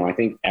 And, I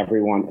think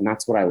everyone, and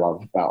that's what I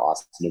love about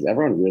Austin, is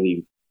everyone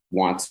really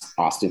wants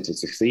Austin to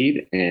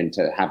succeed and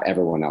to have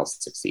everyone else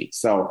succeed.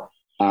 So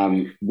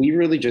we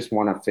really just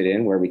want to fit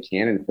in where we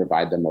can and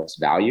provide the most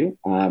value.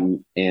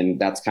 And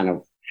that's kind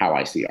of how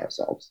I see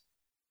ourselves.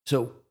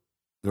 So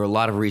there are a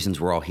lot of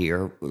reasons we're all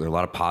here. There are a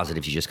lot of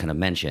positives you just kind of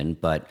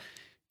mentioned, but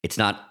it's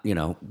not,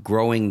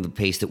 growing the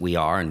pace that we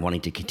are and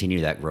wanting to continue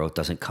that growth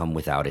doesn't come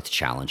without its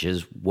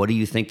challenges. What do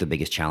you think the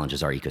biggest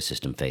challenges our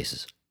ecosystem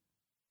faces?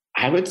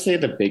 I would say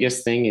the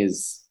biggest thing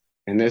is,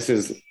 and this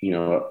is,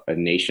 a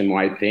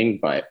nationwide thing,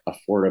 but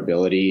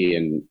affordability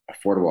and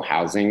affordable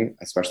housing,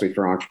 especially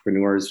for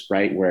entrepreneurs,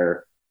 right?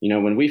 Where,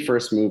 when we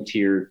first moved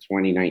here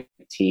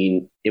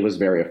 2019, it was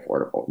very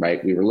affordable,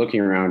 right? We were looking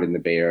around in the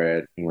Bay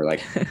Area and we're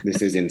like,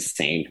 this is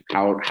insane.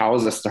 How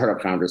is a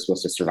startup founder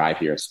supposed to survive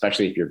here,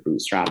 especially if you're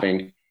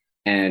bootstrapping?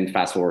 And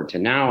fast forward to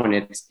now,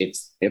 and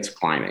it's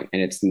climbing,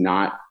 and it's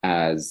not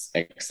as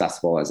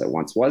accessible as it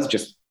once was,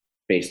 just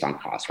based on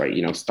cost,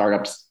 right?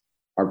 Startups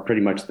are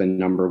pretty much the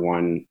number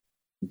one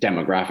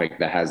demographic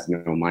that has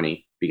no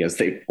money because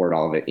they poured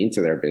all of it into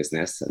their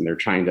business and they're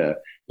trying to,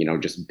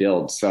 just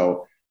build.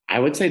 So I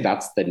would say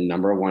that's the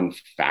number one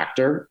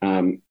factor.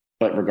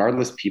 But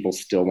regardless, people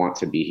still want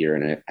to be here,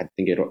 and I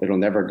think it'll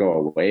never go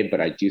away. But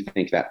I do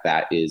think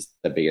that is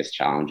the biggest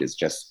challenge, is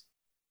just,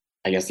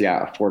 I guess,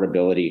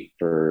 affordability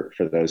for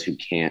those who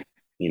can't,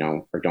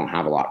 or don't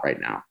have a lot right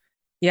now.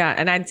 Yeah.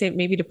 And I'd say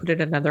maybe to put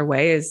it another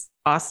way is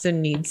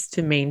Austin needs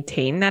to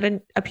maintain that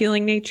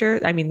appealing nature.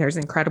 I mean, there's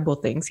incredible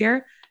things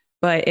here,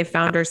 but if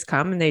founders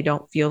come and they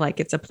don't feel like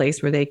it's a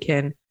place where they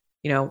can,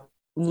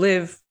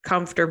 live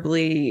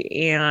comfortably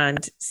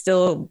and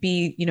still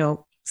be,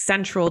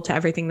 central to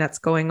everything that's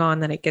going on,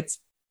 then it gets,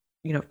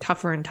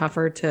 tougher and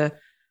tougher to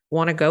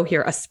want to go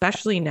here,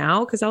 especially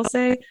now. Cause I'll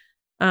say,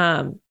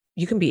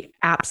 you can be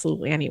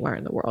absolutely anywhere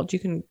in the world. You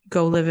can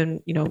go live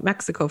in,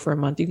 Mexico for a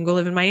month. You can go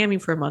live in Miami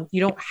for a month.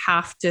 You don't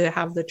have to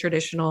have the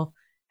traditional,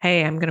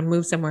 hey, I'm going to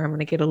move somewhere. I'm going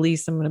to get a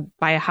lease. I'm going to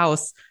buy a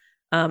house.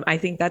 I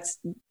think that's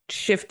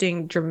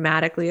shifting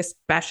dramatically,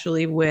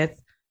 especially with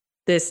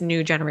this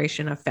new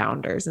generation of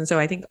founders. And so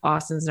I think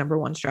Austin's number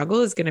one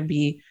struggle is going to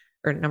be,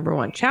 or number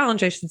one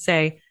challenge, I should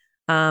say,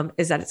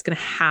 is that it's going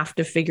to have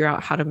to figure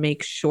out how to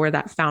make sure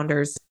that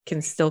founders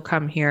can still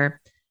come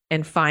here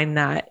and find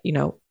that,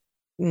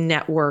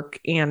 network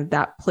and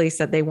that place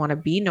that they want to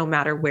be, no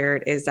matter where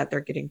it is that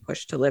they're getting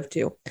pushed to live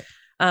to.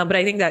 But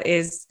I think that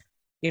is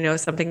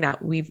something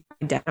that we've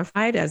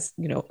identified as,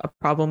 a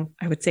problem,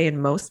 I would say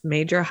in most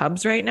major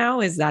hubs right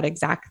now is that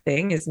exact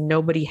thing is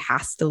nobody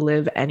has to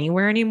live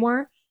anywhere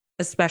anymore,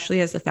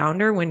 especially as the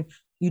founder, when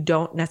you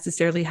don't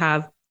necessarily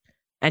have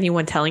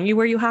anyone telling you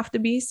where you have to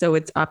be. So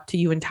it's up to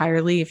you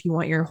entirely if you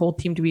want your whole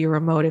team to be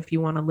remote, if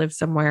you want to live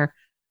somewhere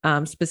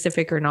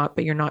specific or not,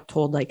 but you're not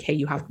told like, hey,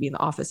 you have to be in the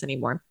office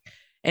anymore.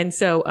 And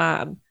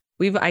so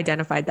we've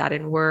identified that,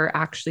 and we're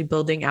actually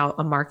building out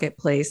a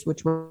marketplace,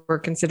 which we're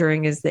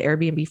considering is the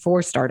Airbnb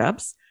for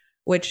startups,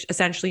 which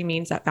essentially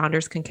means that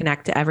founders can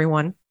connect to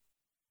everyone,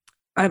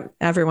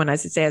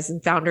 as it says,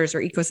 and founders or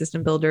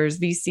ecosystem builders,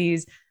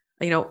 VCs,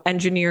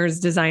 engineers,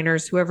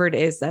 designers, whoever it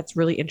is that's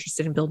really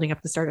interested in building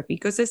up the startup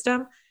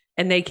ecosystem.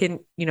 And they can,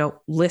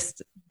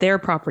 list their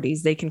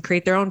properties. They can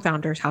create their own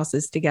founders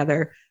houses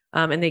together.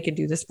 And they can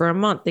do this for a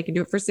month. They can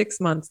do it for 6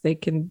 months. They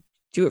can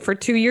do it for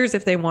 2 years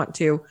if they want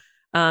to.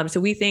 So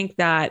we think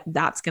that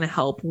that's going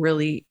to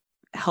really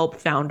help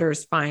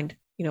founders find,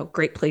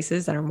 great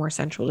places that are more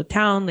central to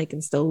town. They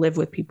can still live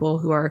with people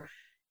who are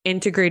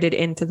integrated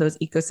into those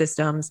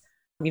ecosystems,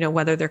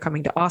 whether they're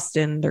coming to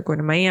Austin, they're going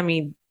to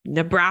Miami,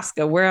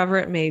 Nebraska, wherever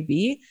it may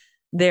be,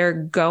 they're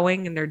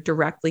going and they're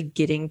directly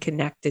getting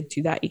connected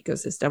to that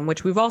ecosystem,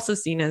 which we've also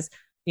seen as,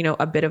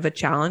 a bit of a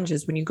challenge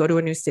is when you go to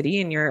a new city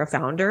and you're a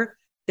founder,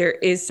 there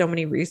is so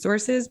many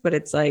resources, but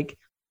it's like,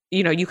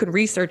 you can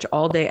research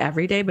all day,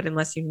 every day, but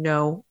unless you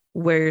know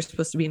where you're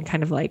supposed to be and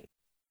kind of like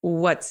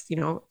what's,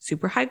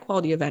 super high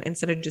quality event,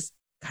 instead of just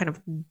kind of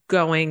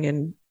going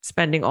and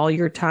spending all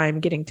your time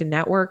getting to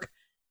network,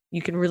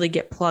 you can really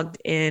get plugged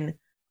in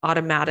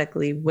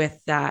automatically with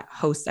that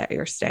host that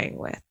you're staying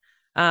with.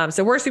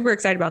 So we're super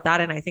excited about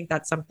that. And I think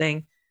that's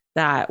something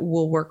that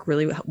will work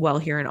really well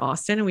here in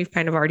Austin. And we've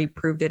kind of already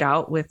proved it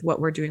out with what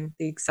we're doing with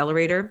the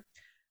accelerator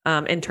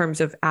in terms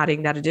of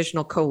adding that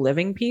additional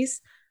co-living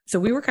piece. So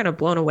we were kind of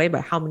blown away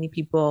by how many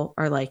people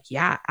are like,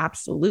 yeah,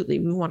 absolutely,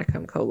 we want to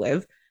come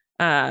co-live.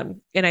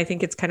 And I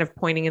think it's kind of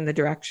pointing in the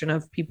direction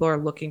of people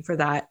are looking for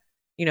that,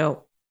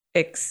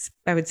 I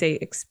would say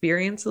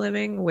experience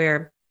living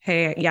where,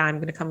 hey, yeah, I'm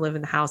going to come live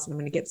in the house and I'm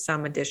going to get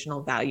some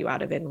additional value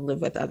out of it and live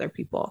with other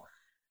people.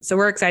 So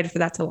we're excited for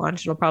that to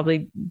launch. It'll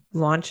probably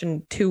launch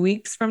in 2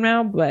 weeks from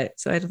now,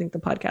 so I don't think the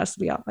podcast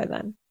will be out by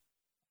then.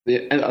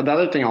 The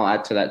other thing I'll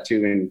add to that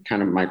too, and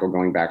kind of Michael,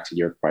 going back to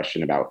your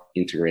question about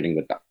integrating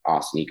with the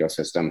Austin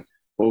ecosystem,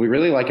 what we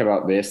really like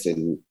about this,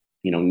 and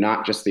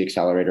not just the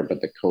accelerator, but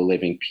the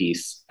co-living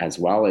piece as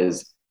well,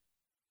 is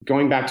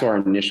going back to our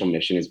initial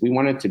mission is we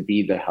wanted to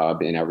be the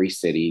hub in every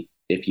city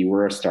if you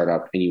were a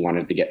startup and you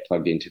wanted to get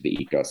plugged into the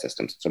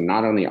ecosystem. So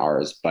not only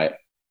ours, but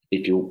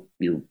if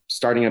you're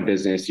starting a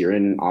business, you're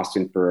in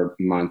Austin for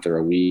a month or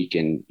a week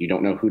and you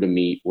don't know who to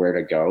meet, where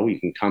to go, you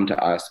can come to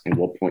us and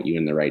we'll point you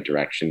in the right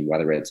direction,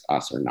 whether it's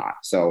us or not.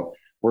 So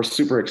we're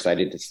super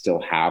excited to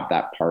still have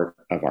that part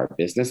of our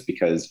business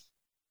because,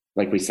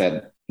 like we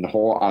said, the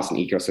whole Austin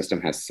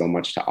ecosystem has so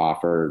much to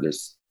offer.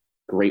 There's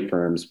great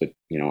firms with,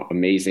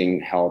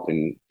 amazing help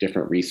and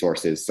different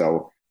resources.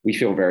 So we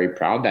feel very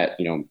proud that,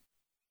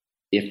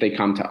 if they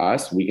come to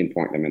us, we can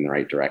point them in the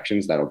right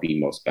directions that'll be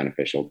most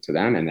beneficial to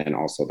them and then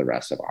also the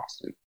rest of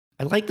Austin.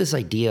 I like this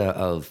idea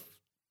of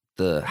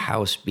the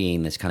house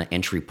being this kind of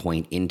entry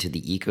point into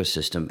the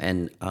ecosystem.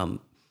 And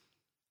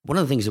one of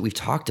the things that we've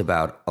talked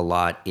about a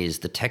lot is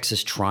the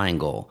Texas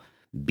Triangle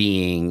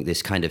being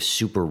this kind of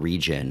super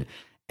region.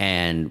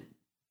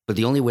 But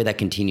the only way that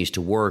continues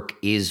to work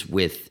is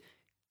with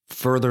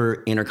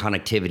further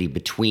interconnectivity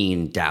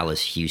between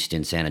Dallas,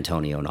 Houston, San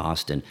Antonio, and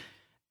Austin.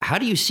 How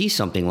do you see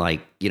something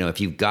like, if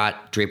you've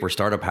got Draper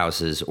startup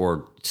houses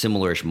or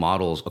similar-ish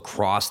models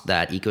across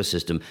that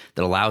ecosystem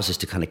that allows us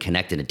to kind of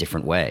connect in a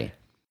different way?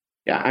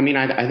 Yeah, I mean,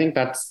 I think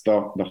that's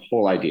the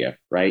whole idea,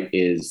 right?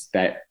 Is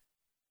that,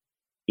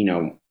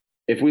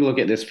 if we look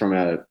at this from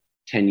a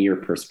 10-year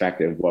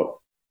perspective, what,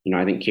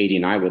 I think Katie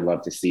and I would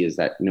love to see is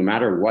that no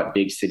matter what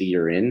big city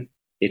you're in,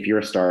 if you're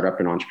a startup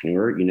and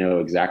entrepreneur, you know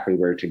exactly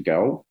where to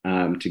go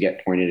to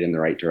get pointed in the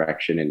right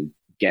direction and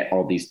get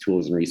all these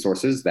tools and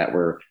resources that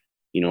were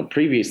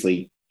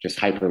previously just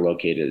hyper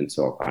located in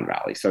Silicon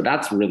Valley. So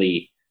that's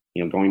really,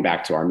 going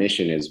back to our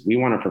mission is we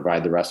want to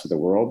provide the rest of the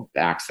world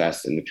the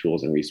access and the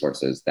tools and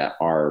resources that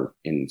are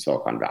in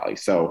Silicon Valley.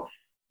 So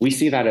we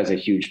see that as a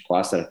huge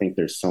plus. I think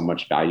there's so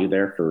much value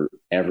there for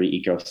every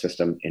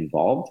ecosystem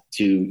involved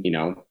to,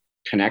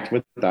 connect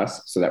with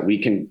us so that we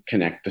can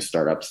connect the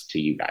startups to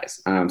you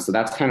guys. So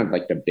that's kind of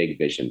like the big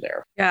vision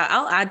there. Yeah,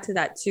 I'll add to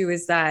that too,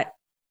 is that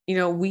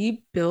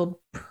we build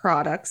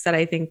products that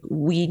I think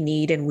we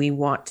need and we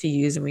want to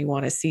use and we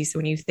want to see. So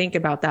when you think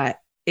about that,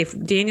 if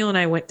Daniel and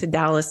I went to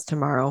Dallas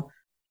tomorrow,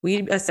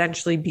 we'd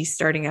essentially be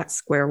starting at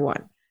square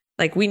one.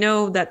 Like we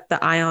know that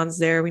the Ion's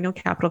there. We know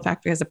Capital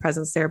Factory has a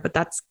presence there, but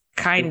that's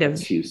kind of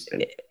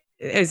Houston.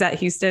 Is that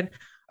Houston?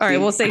 All right,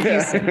 we'll say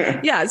Houston.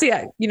 Yeah. So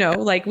yeah,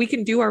 like we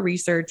can do our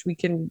research. We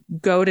can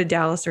go to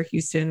Dallas or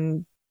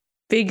Houston,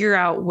 figure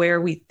out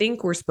where we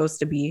think we're supposed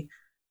to be.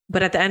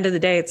 But at the end of the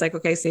day, it's like,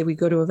 okay, say we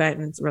go to an event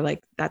and we're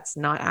like, that's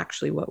not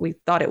actually what we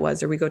thought it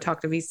was. Or we go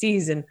talk to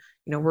VCs and,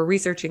 we're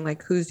researching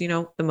like who's,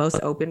 the most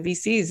open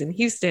VCs in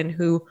Houston,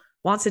 who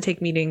wants to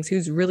take meetings,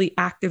 who's really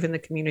active in the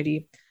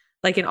community.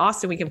 Like in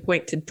Austin, we can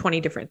point to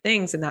 20 different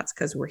things, and that's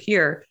because we're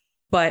here,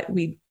 but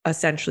we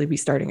essentially be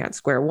starting at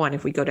square one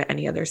if we go to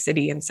any other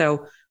city. And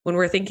so when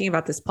we're thinking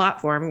about this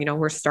platform,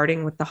 we're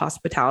starting with the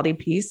hospitality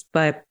piece,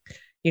 but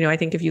I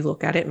think if you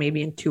look at it,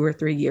 maybe in 2 or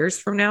 3 years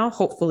from now,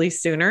 hopefully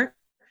sooner,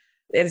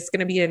 it's going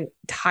to be an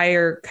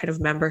entire kind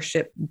of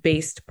membership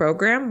based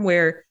program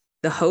where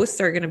the hosts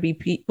are going to be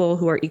people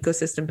who are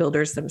ecosystem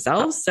builders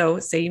themselves. So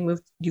say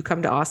you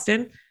come to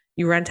Austin,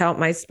 you rent out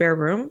my spare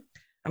room.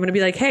 I'm going to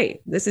be like,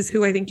 hey, this is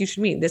who I think you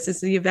should meet. This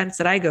is the events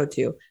that I go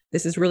to.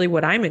 This is really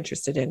what I'm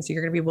interested in. So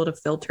you're going to be able to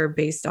filter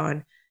based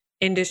on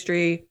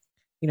industry,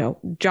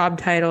 job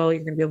title.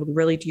 You're going to be able to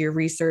really do your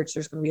research.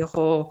 There's going to be a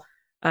whole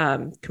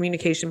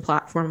communication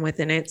platform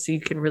within it. So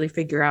you can really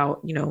figure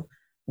out,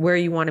 where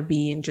you want to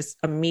be and just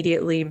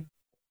immediately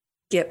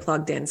get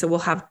plugged in. So we'll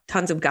have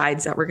tons of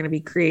guides that we're going to be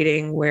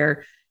creating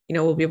where,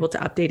 we'll be able to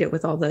update it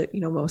with all the,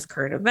 most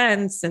current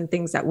events and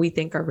things that we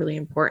think are really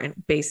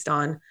important based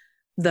on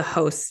the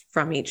hosts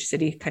from each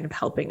city kind of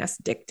helping us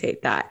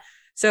dictate that.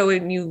 So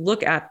when you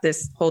look at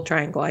this whole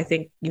triangle, I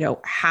think,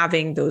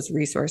 having those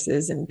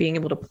resources and being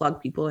able to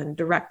plug people in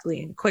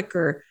directly and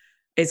quicker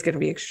is going to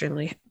be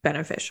extremely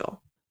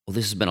beneficial. Well,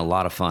 this has been a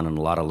lot of fun and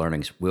a lot of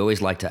learnings. We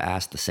always like to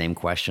ask the same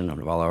question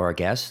of all of our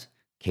guests.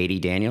 Katie,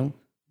 Daniel,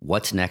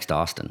 what's next,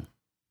 Austin?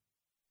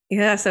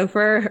 Yeah, so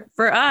for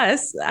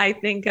us, I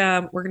think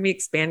we're going to be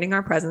expanding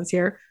our presence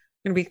here.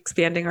 We're going to be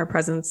expanding our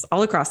presence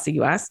all across the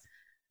U.S.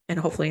 and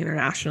hopefully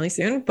internationally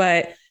soon.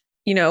 But,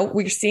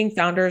 we're seeing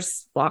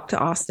founders flock to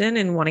Austin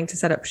and wanting to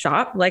set up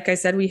shop. Like I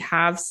said, we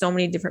have so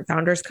many different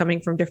founders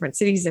coming from different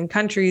cities and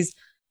countries,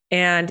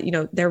 and,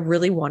 they're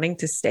really wanting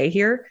to stay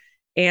here.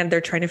 And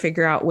they're trying to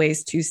figure out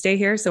ways to stay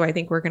here. So I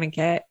think we're going to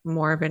get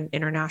more of an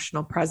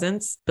international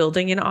presence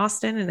building in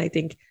Austin. And I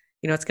think,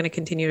 it's going to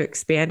continue to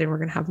expand, and we're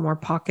going to have more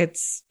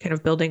pockets kind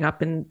of building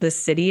up in the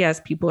city as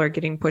people are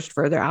getting pushed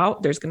further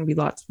out. There's going to be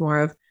lots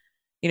more of,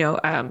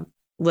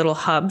 little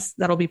hubs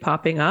that'll be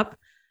popping up,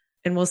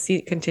 and we'll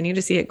continue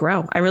to see it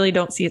grow. I really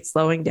don't see it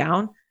slowing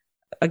down.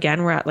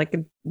 Again, we're at like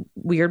a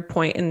weird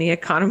point in the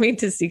economy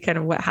to see kind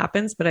of what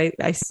happens, but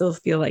I still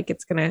feel like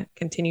it's going to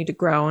continue to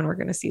grow, and we're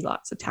going to see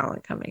lots of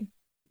talent coming.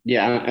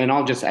 Yeah. And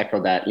I'll just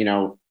echo that,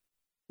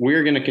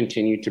 we're going to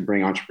continue to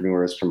bring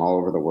entrepreneurs from all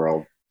over the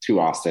world to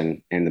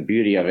Austin. And the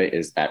beauty of it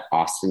is that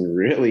Austin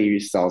really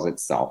sells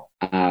itself.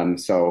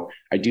 So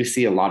I do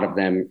see a lot of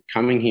them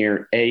coming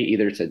here,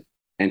 either to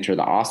enter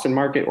the Austin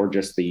market or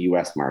just the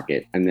US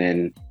market. And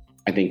then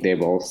I think they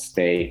will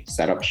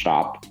set up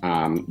shop.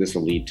 This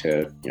will lead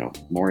to,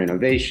 more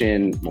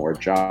innovation, more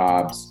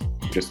jobs,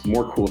 just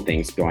more cool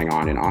things going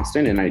on in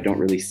Austin. And I don't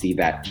really see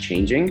that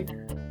changing.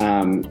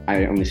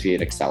 I only see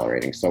it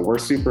accelerating. So we're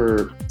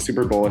super,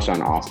 super bullish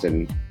on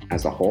Austin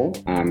as a whole.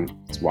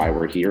 It's why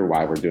we're here,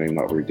 why we're doing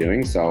what we're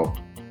doing. So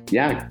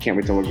yeah, can't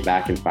wait to look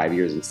back in 5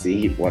 years and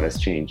see what has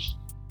changed.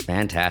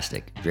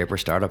 Fantastic. Draper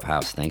Startup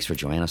House, thanks for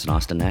joining us on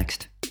Austin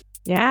Next.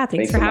 Yeah,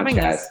 thanks for so having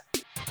us.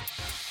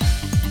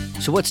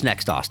 So what's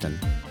next, Austin?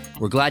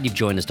 We're glad you've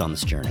joined us on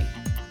this journey.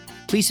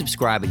 Please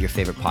subscribe at your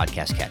favorite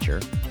podcast catcher,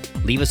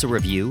 leave us a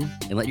review,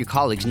 and let your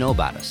colleagues know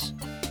about us.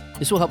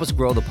 This will help us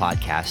grow the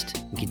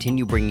podcast and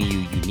continue bringing you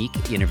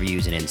unique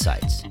interviews and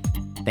insights.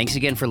 Thanks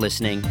again for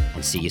listening,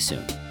 and see you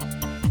soon.